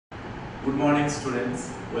Good morning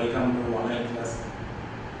students, welcome to online class.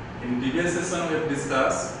 In previous session we have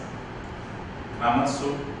discussed Cramer'S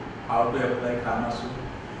rule, how to apply Cramer'S rule.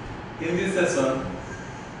 In this session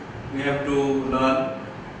we have to learn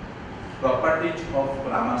properties of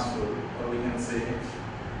Cramer'S rule, or we can say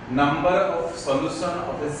number of solution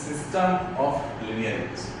of a system of linear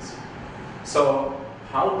equations. So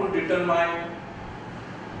how to determine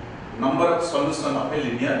number of solution of a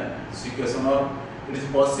linear equation, or it is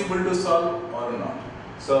possible to solve or not.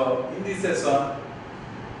 So in this session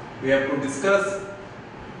we have to discuss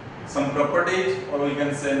some properties, or we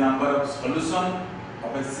can say number of solution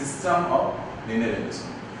of a system of linear equation.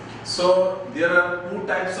 So there are two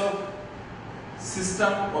types of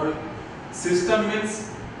system, or system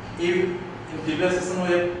means if in previous session we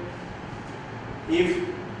have, if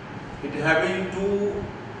it having two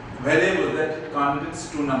variables that contains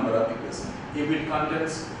two number of equations. If it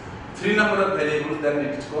contains three number of variables, then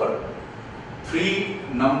it is called three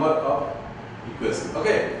number of equations.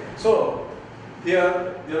 Okay, so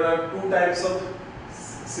here there are two types of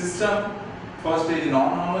system. First is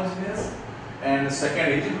non-homogeneous and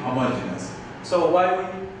second is homogeneous. So why we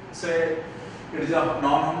say it is a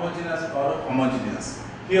non-homogeneous or homogeneous?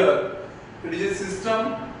 Here it is a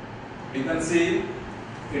system. You can see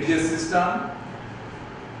it is a system.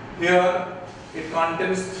 Here it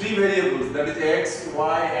contains three variables, that is x,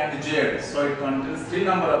 y and z. So it contains three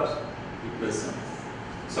number of equations.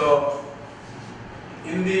 So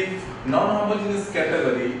in the non-homogeneous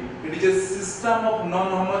category, it is a system of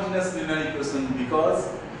non-homogeneous linear equation, because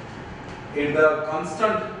in the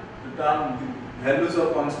constant term, the values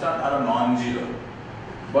of constant are non-zero.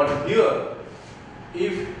 But here,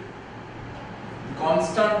 if the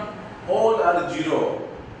constant all are zero,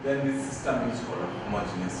 then this system is called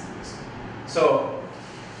homogeneous equation. So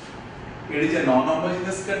it is a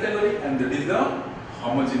non-homogeneous category and that is the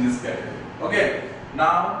homogeneous category. Okay,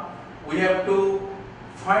 now we have to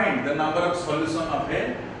find the number of solution of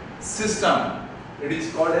a system. It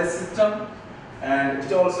is called a system and it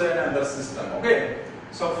is also another system. Okay,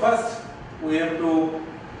 so first we have to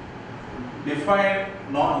define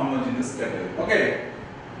non-homogeneous category. Okay,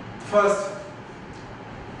 first,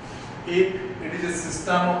 if it is a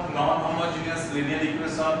system of non-homogeneous linear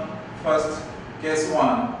equation, first case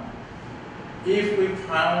 1, if we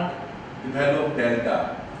found the value of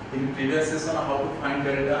delta, in previous session how to find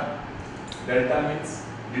delta? Delta means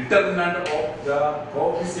determinant of the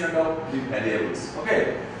coefficient of the variables.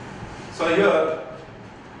 Okay, so here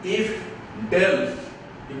if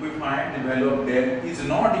we find the value of del is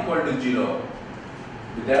not equal to 0,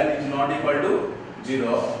 the del is not equal to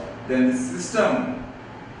 0, then the system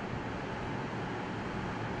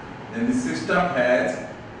has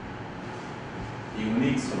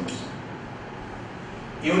unique solution.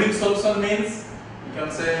 Unique solution means you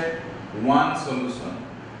can say one solution.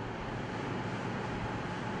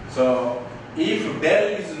 So if del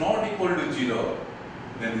is not equal to 0,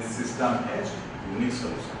 then the system has unique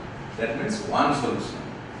solution. That means one solution.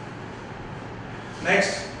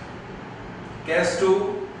 Next, case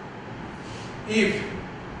 2, if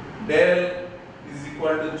del is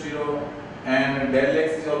equal to 0 and del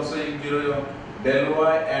x is also equal to 0, del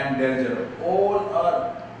y and del z all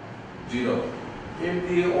are 0.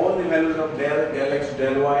 If all the values of del x,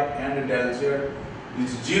 del y and del z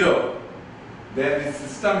is 0, then the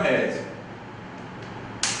system has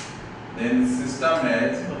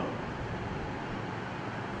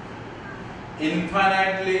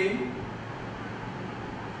infinitely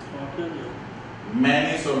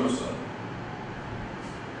many solutions.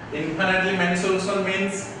 Infinitely many solution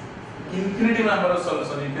means infinity number of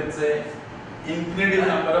solutions. You can say infinity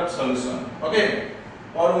number of solution. Okay,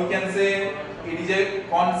 or we can say it is a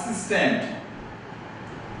consistent.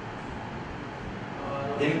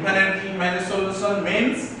 Infinitely many solution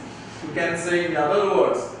means you can say, in other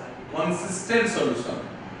words, consistent solution.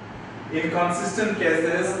 In consistent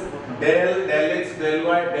cases, del x, del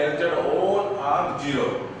y, del z all are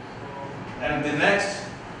 0. And the next,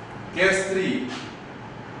 case 3,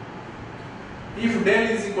 if del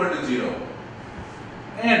is equal to 0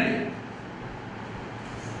 and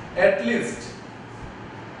at least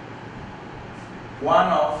one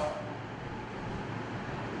of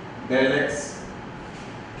del x,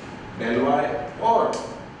 del y or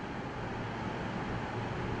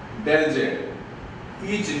del z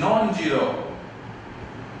is non-zero,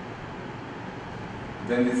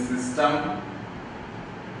 then the system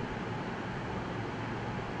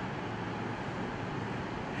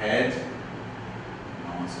had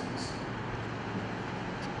no solution.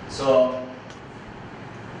 So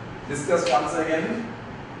discuss once again.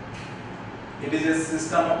 It is a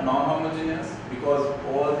system of non-homogeneous because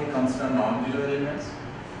all the constant non-zero elements.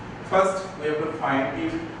 First, we have to find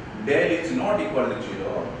if del is not equal to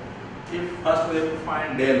 0. First we have to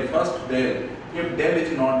find del. If del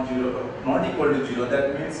is not equal to 0,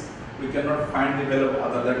 that means we cannot find the value of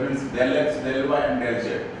other. That means del x, del y, and del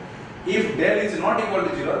z. If del is not equal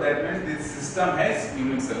to 0, that means this system has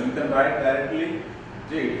unique solution. You can write directly,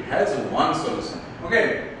 it has one solution.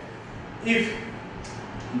 Okay. If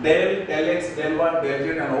del x, del y, del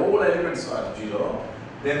z, and all elements are 0,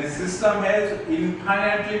 then the system has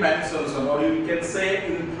infinitely many solutions, or you can say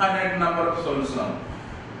infinite number of solutions.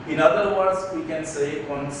 In other words, we can say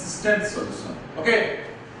consistent solution. Okay.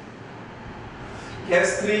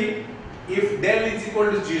 Case 3, if del is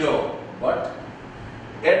equal to 0, but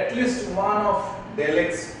at least one of del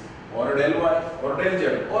x or del y or del z,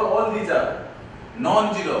 or all these are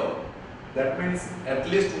non-zero, that means at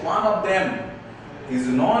least one of them is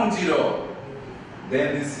non-zero,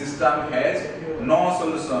 then the system has no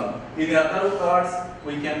solution. In other words,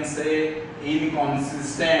 we can say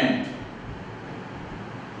inconsistent.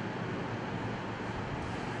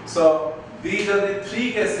 So these are the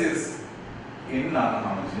three cases in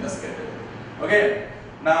non-homogeneous category. Okay.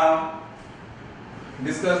 Now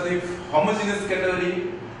discuss the homogeneous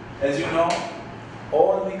category. As you know,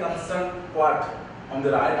 all the constant part on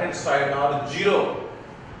the right hand side are 0.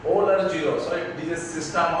 All are 0. So it is a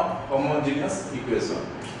system of homogeneous equation.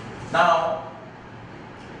 Now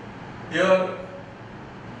here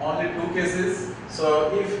only two cases.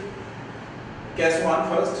 So if case 1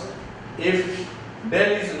 first, if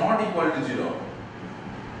del is not equal to 0,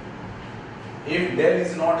 if del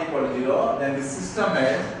is not equal to 0, then the system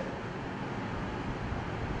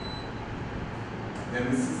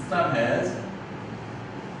has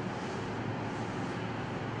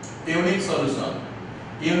unique solution.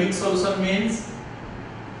 Unique solution means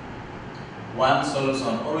one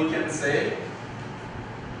solution, or we can say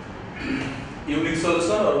unique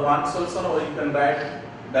solution or one solution, or you can write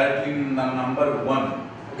directly number 1.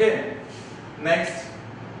 Okay. Next,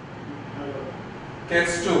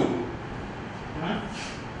 case 2.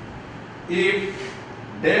 If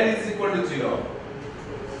del is equal to 0,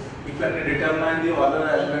 you can determine the other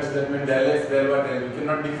elements, that means del x, del y, del. You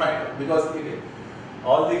cannot define because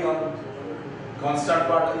all the constant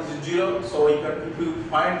part is 0. So you can, if you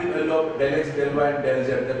find the value of del x, del y, and del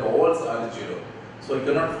z, that all are 0. So you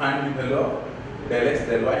cannot find the value of del x,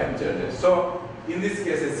 del y, and z. So in these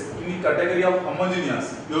cases, in the category of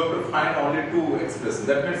homogeneous, you have to find only two expressions.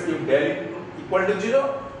 That means if del is equal to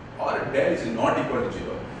 0 or del is not equal to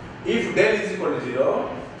 0. If del is equal to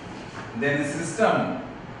 0, then the system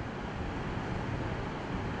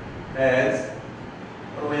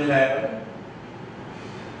will have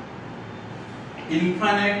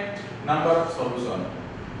infinite number of solutions.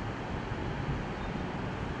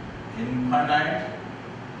 Infinite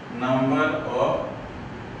number of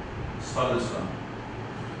solution,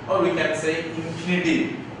 or we can say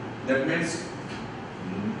infinity. That means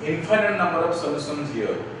infinite number of solutions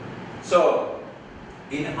here. So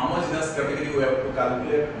in homogeneous category, we have to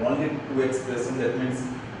calculate only two expressions. That means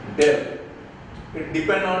del. It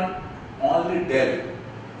depends on only del.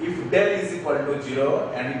 If del is equal to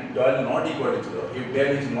 0 and del not equal to 0. If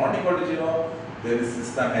del is not equal to 0, then the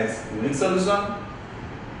system has unique solution.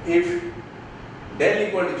 If del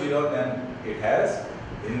equal to 0, then it has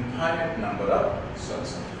infinite number of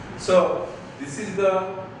solutions. So this is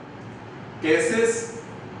the cases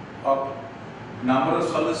of number of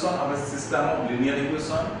solutions of a system of linear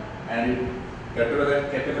equation, and it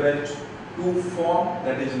categorized two forms,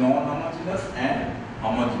 that is non-homogeneous and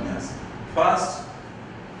homogeneous. First,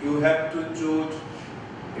 you have to choose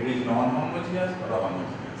it is non-homogeneous or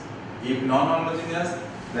homogeneous. If non-homogeneous,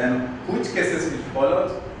 then which cases it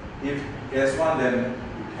follows? If case 1, then it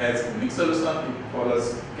has unique solution. If it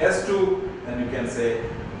follows case 2, then you can say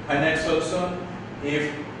finite solution.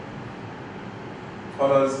 If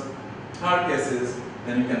follows third cases,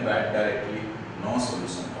 then you can write directly no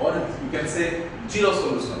solution, or you can say zero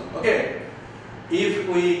solution. Okay. If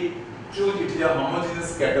we choose it is a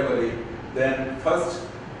homogeneous category, then first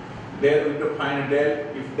del we have to find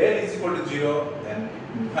del. If del is equal to 0, then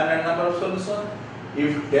infinite number of solution.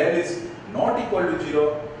 If del is not equal to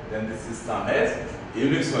 0, then the system has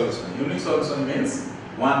unique solution. Unique solution means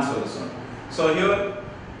one solution. So here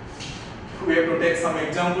we have to take some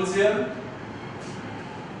examples here.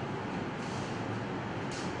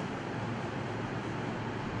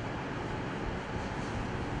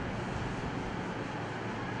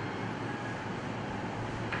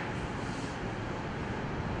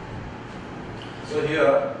 So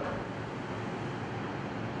here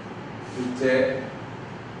we check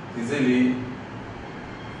easily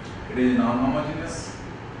it is non-homogeneous,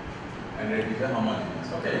 and it is a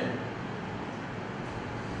homogeneous. Okay.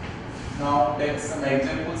 Now take some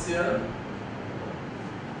examples here.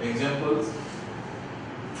 Examples.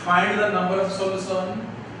 Find the number of solution.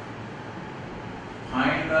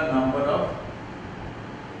 Find the number of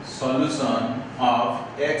solution of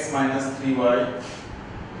x minus 3y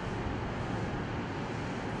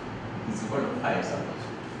is equal to 5, suppose.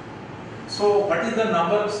 So what is the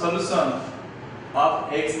number of solution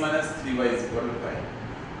of x minus 3y is equal to 5?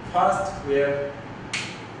 First we have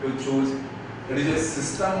to choose it is a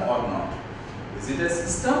system or not. Is it a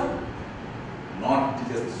system? Not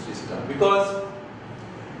it is a system, because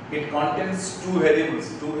it contains two variables.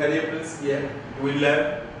 Two variables here will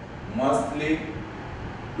have mostly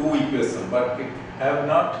two equations, but it have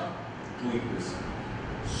not two equations.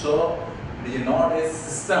 So it is not a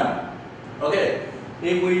system. Okay.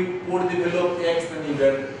 If we put the value of x, then you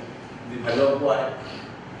get the value of y.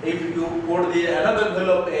 If you put the another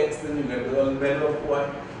value of x, then you get the value of y.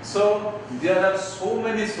 So there are so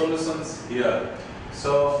many solutions here.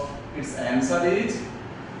 So its answer is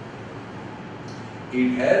it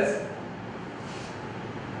has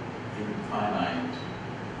infinite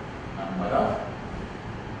number of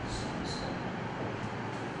solutions.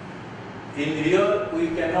 In here we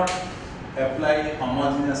cannot apply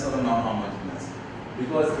homogeneous or non-homogeneous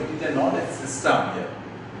because it is not a system here.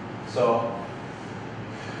 So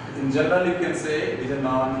in general you can say it is a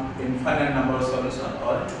non-infinite number of solutions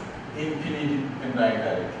or infinity, you can write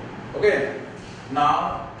directly. Okay.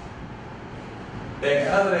 Now take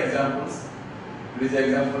another examples. This is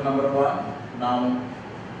example number 1. Now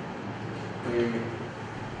we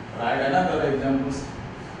write another examples.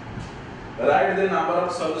 Write the number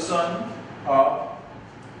of solution of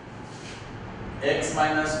x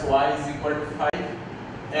minus y is equal to 5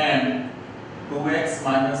 and 2x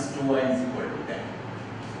minus 2y is equal to 10.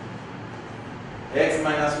 X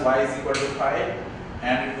minus y is equal to 5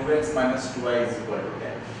 and 2x minus 2y is equal to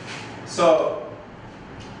 10. So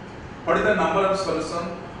what is the number of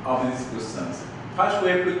solution of these questions? First we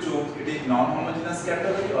have to choose it is non-homogeneous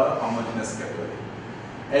category or homogeneous category.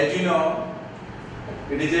 As you know,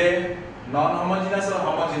 it is a non-homogeneous or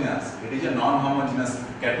homogeneous. It is a non-homogeneous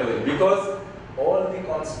category because all the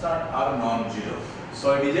constants are non-zero.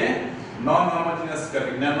 So it is a non-homogeneous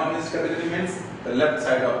category. Non-homogeneous category means the left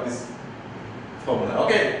side of this formula.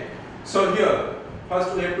 Okay. So here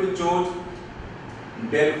first we have to choose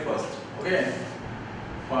del first. Okay.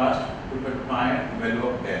 First we will find value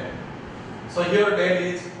of del. So here del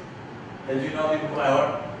is, as you know, we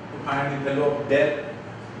have to find the value of del.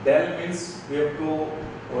 Del means we have to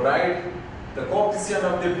write the coefficient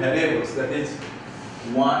of the variables, that is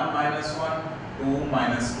 1 minus 1, 2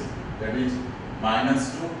 minus 2, that is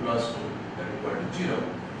minus 2 plus 2, that is equal to 0.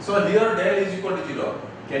 So here del is equal to 0.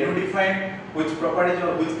 Can you define which properties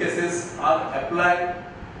or which cases are applied?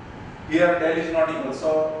 Here del is not equal,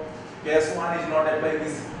 so case 1 is not applied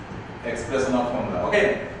this expression of formula.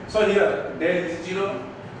 Okay. So here del is 0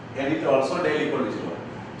 and it also del equal to 0.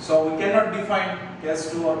 So we cannot define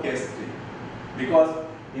case 2 or case 3 because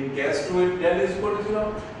in case 2 del is equal to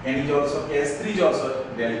 0 and it also case 3 is also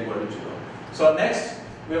del equal to 0. So next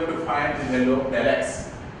we have to find the value of del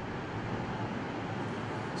x.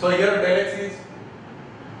 So here del x is,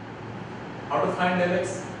 how to find del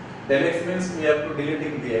x? Del x means we have to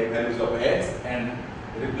deleting the values of x and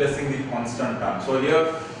replacing the constant term. So here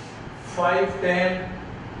 5, 10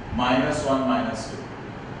 minus 1 minus 2,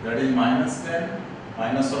 that is minus 10,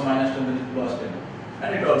 minus 1 minus 10, that is plus 10,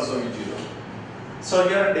 and it also is 0. So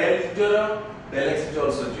here del is 0, del x is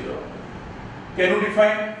also 0. Can you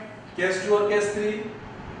define case 2 or case 3?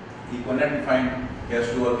 You cannot define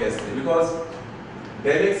case 2 or case 3 because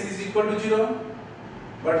del x is equal to 0,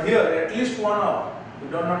 but here at least one of we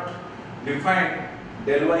do not define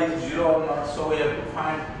del y is 0 or not, so we have to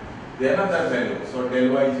find the another value. So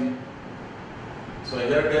del y is, so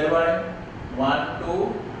here del y 1,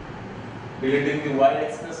 2, deleting the y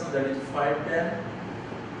expression, that is 5, 10,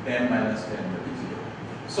 10 minus 10, that is 0.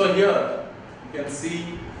 So here you can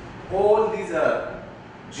see all these are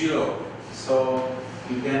 0. So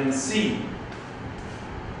you can see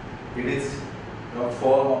it is the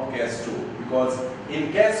form of case 2 because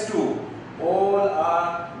in case 2 all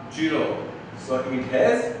are 0. So it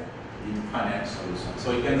has infinite solution.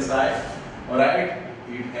 So you can say, alright,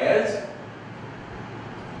 it has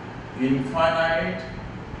infinite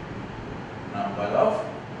number of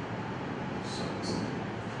solutions.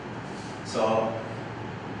 So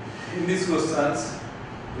in these questions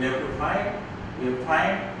we have to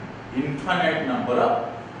find infinite number of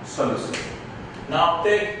solutions. Now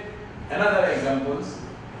take another examples.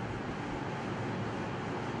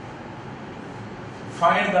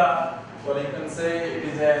 find the, or you can say it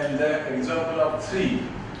is the example of 3.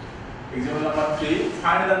 Example number 3,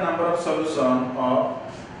 find the number of solution of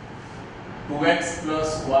 2x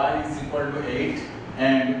plus y is equal to 8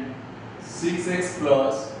 and 6x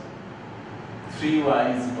plus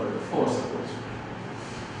 3y is equal to 4, suppose.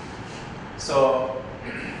 So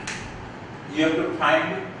you have to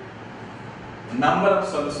find number of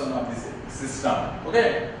solution of this system.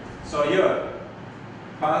 Okay. So here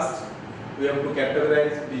first we have to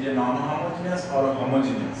categorize it is a non-homogeneous or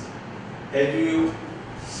homogeneous. As you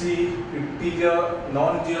see, it is a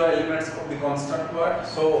non-zero elements of the constant part,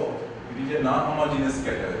 so it is a non-homogeneous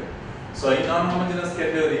category. So in non-homogeneous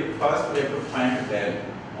category, first we have to find del,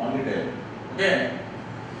 only del. Okay.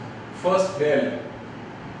 First del.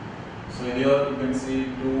 So here you can see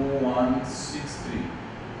 2, 1, 6, 3.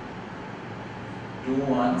 2,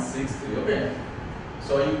 1, 6, 3. Okay.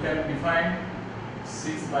 So you can define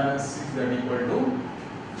 6 minus 6 that equal to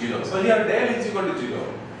 0. So here del is equal to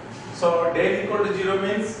 0. So del equal to 0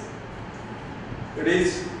 means it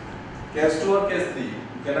is case 2 or case 3. You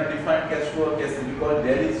cannot define case 2 or case 3 because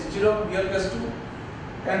del is 0 here case 2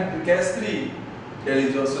 and case 3 del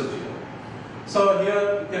is also 0. So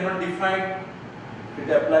here you cannot define it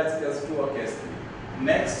applies case 2 or case 3.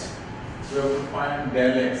 Next we have to find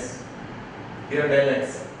del x. Here del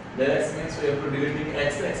x. Del x means we have to deleting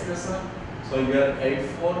x expression. So here 8,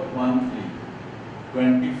 4, 1, 3.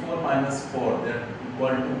 24 minus 4 that equal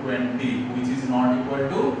to 20, which is not equal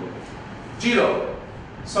to 0.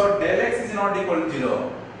 So del x is not equal to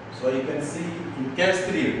 0. So you can see in case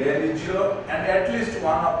 3 del is 0 and at least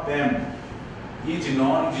one of them is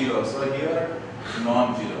non-zero. So here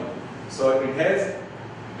non-zero. So it has,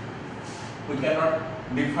 we cannot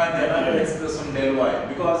define the another expression del y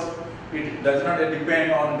because it does not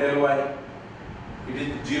depend on del y. It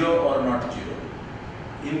is 0 or not 0.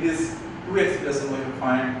 In this two expression we will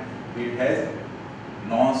find it has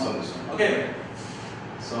no solution. Okay.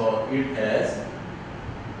 So it has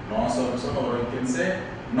no solution, or you can say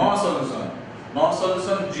no solution. No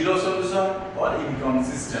solution, zero solution, or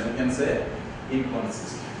inconsistent. You can say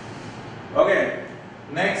inconsistent. Okay.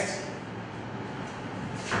 Next,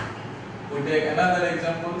 we take another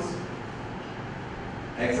examples.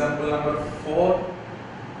 Example number 4.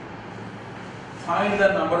 Find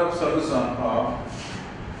the number of solution of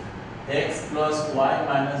x plus y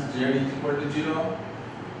minus z is equal to 0,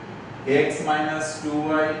 x minus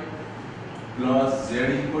 2y plus z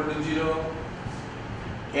is equal to 0,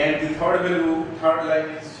 and the third value, third line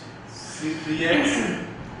is 3x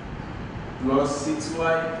plus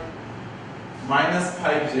 6y minus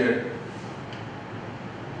 5z.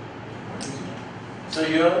 So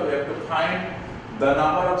here we have to find the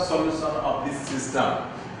number of solution of this system.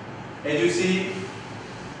 As you see,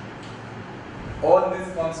 all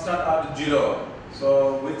these constant are 0.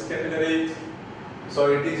 So which category?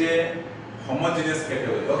 So it is a homogeneous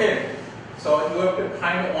category. Okay. So you have to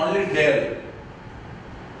find only del.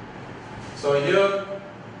 So here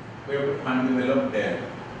we have to find the value of del.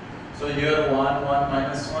 So here 1, 1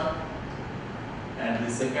 minus 1, and the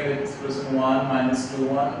second expression 1 minus 2,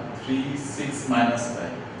 1, 3, 6 minus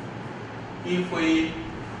 5. If we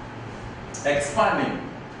expanding,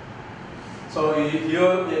 so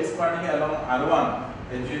here we expanding along R1.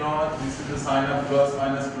 As you know, this is the sign of plus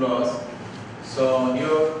minus plus. So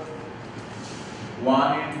here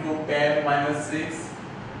 1 into 10 minus 6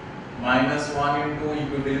 minus 1 into,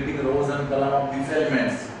 if you deleting rows and column of these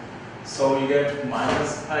elements. So you get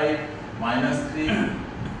minus 5, minus 3,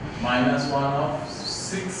 minus 1 of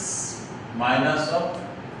 6, minus of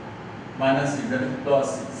minus 6, that is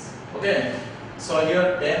plus 6. Okay. So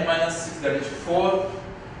here 10 minus 6, that is 4,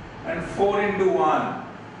 and 4 into 1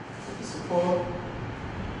 is 4,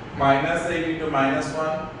 minus 8 into minus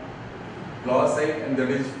 1 plus 8, and that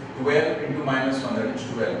is 12 into minus 1, that is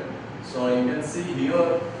 12. So you can see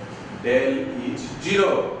here del is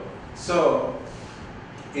 0. So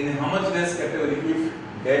in homogeneous category, if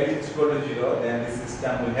del is equal to 0, then the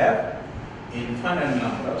system will have infinite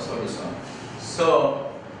number of solutions.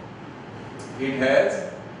 So it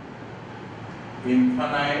has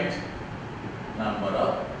infinite number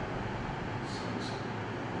of solutions.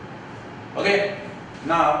 Okay.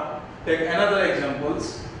 Now take another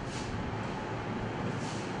examples.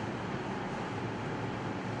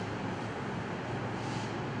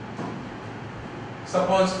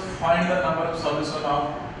 Suppose find the number of solution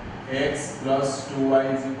of x plus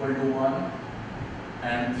 2y is equal to 1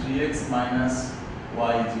 and 3x minus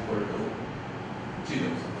y is equal to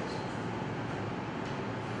 0.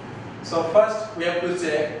 So first we have to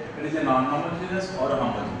check it is a non-homogeneous or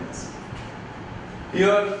homogeneous.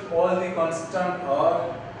 Here all the constant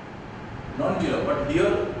are non-zero. But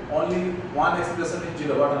here only one expression is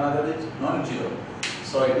zero, but another is non-zero.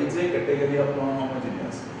 So it is a category of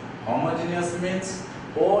non-homogeneous. Homogeneous means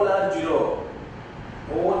all are zero.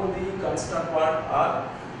 All the constant part are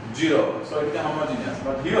zero. So it is homogeneous.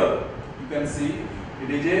 But here you can see it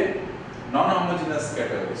is a non-homogeneous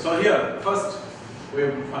category. So here first we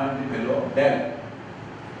have to find the value of del.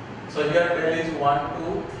 So here del is 1,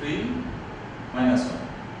 2, 3, minus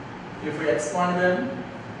 1. If we expand them,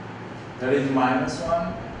 that is minus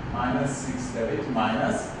 1, minus 6, that is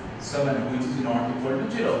minus 7, which is not equal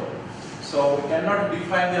to 0. So we cannot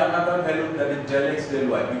define the another value, that is del x del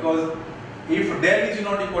y, because if del is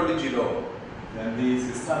not equal to 0, then the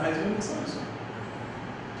system has been solution.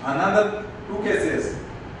 Another two cases,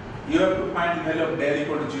 you have to find the value of del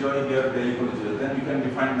equal to 0, here del equal to 0, then you can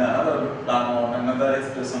define the another term or another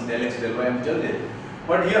expression del x del y and del.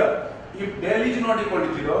 But here, if del is not equal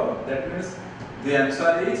to 0, that means the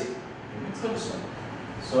answer is unique solution.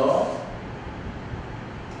 So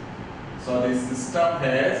the system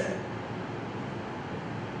has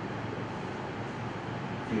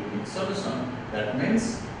unique solution. That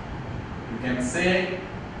means you can say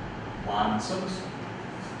one solution.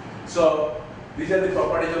 So these are the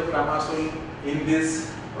properties of Cramer's rule. In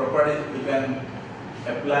this properties, you can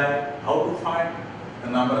apply how to find the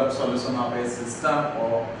number of solution of a system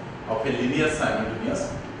or of a linear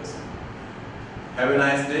simultaneous equation. Have a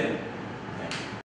nice day.